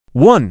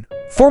1.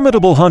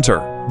 Formidable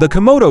hunter. The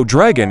Komodo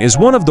dragon is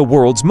one of the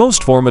world's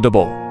most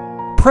formidable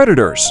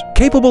predators,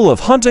 capable of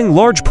hunting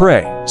large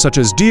prey, such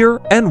as deer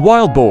and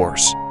wild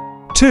boars.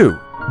 2.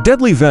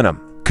 Deadly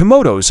venom.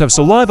 Komodos have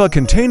saliva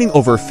containing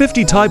over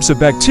 50 types of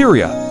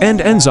bacteria and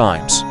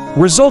enzymes,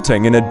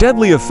 resulting in a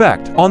deadly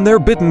effect on their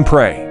bitten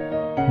prey.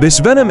 This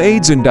venom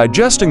aids in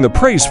digesting the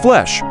prey's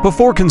flesh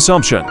before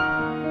consumption.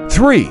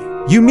 3.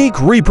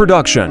 Unique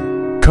reproduction.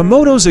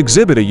 Komodos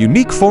exhibit a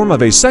unique form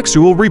of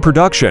asexual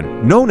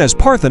reproduction known as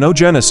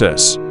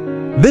parthenogenesis.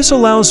 This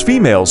allows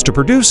females to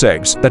produce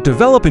eggs that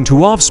develop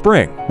into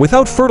offspring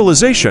without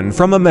fertilization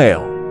from a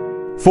male.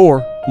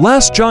 4.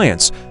 Last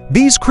giants.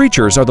 These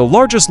creatures are the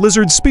largest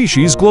lizard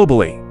species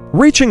globally,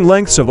 reaching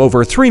lengths of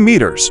over 3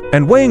 meters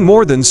and weighing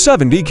more than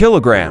 70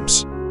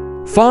 kilograms.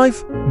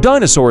 5.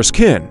 Dinosaur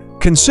skin.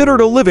 Considered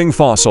a living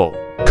fossil,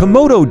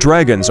 Komodo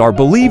dragons are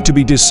believed to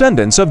be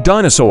descendants of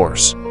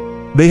dinosaurs.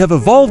 They have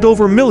evolved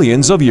over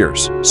millions of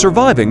years,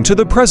 surviving to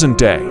the present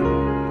day.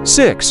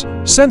 6.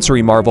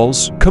 Sensory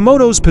marvels.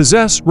 Komodos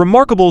possess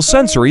remarkable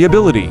sensory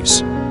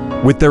abilities,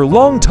 with their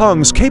long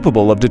tongues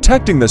capable of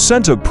detecting the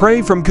scent of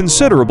prey from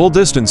considerable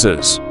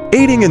distances,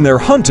 aiding in their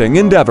hunting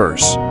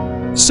endeavors.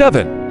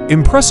 7.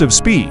 Impressive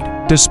speed.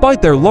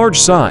 Despite their large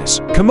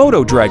size,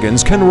 Komodo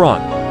dragons can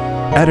run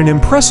at an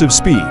impressive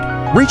speed,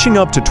 reaching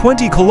up to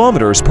 20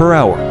 kilometers per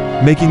hour,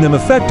 making them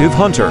effective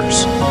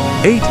hunters.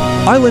 8.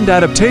 Island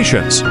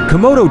adaptations.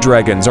 Komodo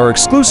dragons are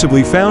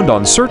exclusively found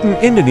on certain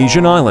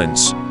Indonesian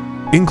islands,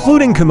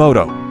 including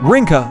Komodo,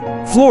 Rinca,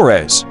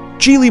 Flores,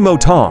 Gili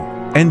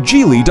Motong, and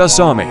Gili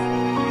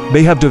Dasami.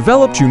 They have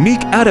developed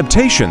unique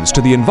adaptations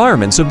to the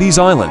environments of these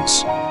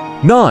islands.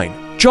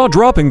 9.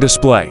 Jaw-dropping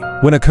display.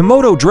 When a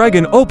Komodo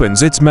dragon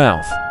opens its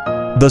mouth,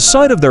 the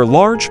sight of their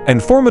large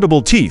and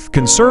formidable teeth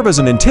can serve as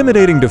an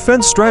intimidating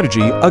defense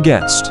strategy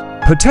against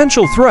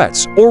potential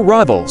threats or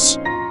rivals.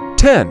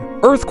 10.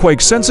 Earthquake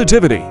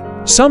sensitivity.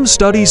 Some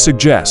studies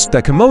suggest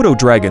that Komodo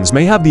dragons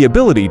may have the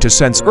ability to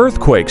sense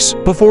earthquakes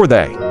before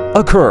they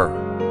occur.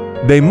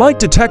 They might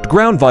detect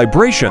ground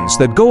vibrations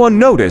that go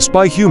unnoticed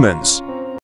by humans,